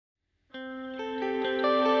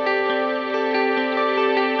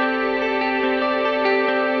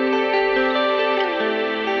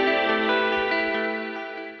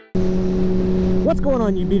What's going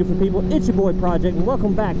on, you beautiful people? It's your boy Project, and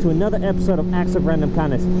welcome back to another episode of Acts of Random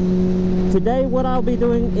Kindness. Today what I'll be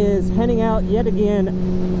doing is handing out yet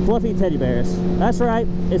again fluffy teddy bears. That's right,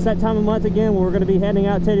 it's that time of month again where we're going to be handing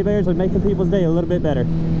out teddy bears and making people's day a little bit better.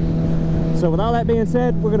 So with all that being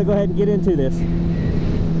said, we're going to go ahead and get into this.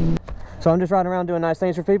 So I'm just riding around doing nice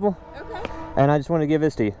things for people. Okay. And I just want to give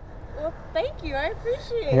this to you. Well, thank you, I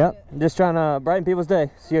appreciate it. Yep, just trying to brighten people's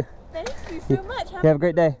day. So thank you so much. You have a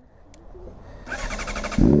great day.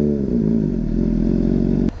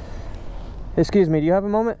 Excuse me, do you have a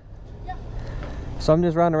moment? Yeah. So I'm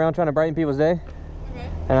just riding around trying to brighten people's day. Okay.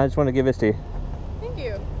 And I just want to give this to you. Thank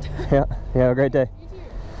you. Yeah, you have a great day. You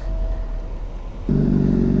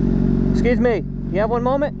too. Excuse me, you have one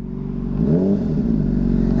moment?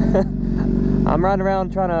 I'm riding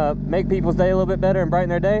around trying to make people's day a little bit better and brighten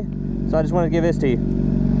their day. So I just want to give this to you.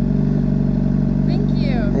 Thank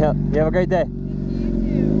you. Yeah, you have a great day. Thank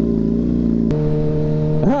you too.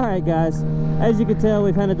 Alright guys, as you can tell,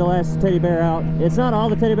 we've handed the last teddy bear out. It's not all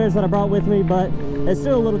the teddy bears that I brought with me, but it's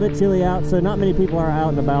still a little bit chilly out, so not many people are out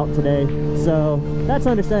and about today. So that's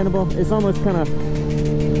understandable. It's almost kind of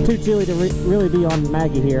too chilly to really be on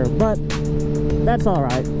Maggie here, but that's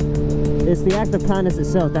alright. It's the act of kindness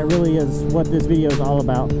itself that really is what this video is all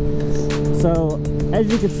about. So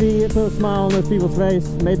as you can see, it put a smile on those people's face,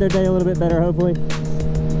 made their day a little bit better hopefully.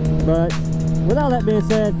 But with all that being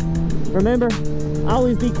said, remember,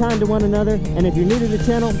 always be kind to one another, and if you're new to the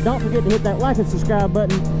channel, don't forget to hit that like and subscribe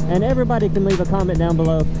button, and everybody can leave a comment down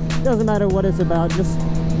below. Doesn't matter what it's about, just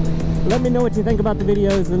let me know what you think about the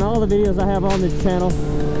videos and all the videos I have on this channel.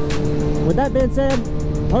 With that being said,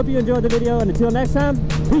 hope you enjoyed the video, and until next time,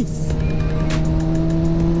 peace!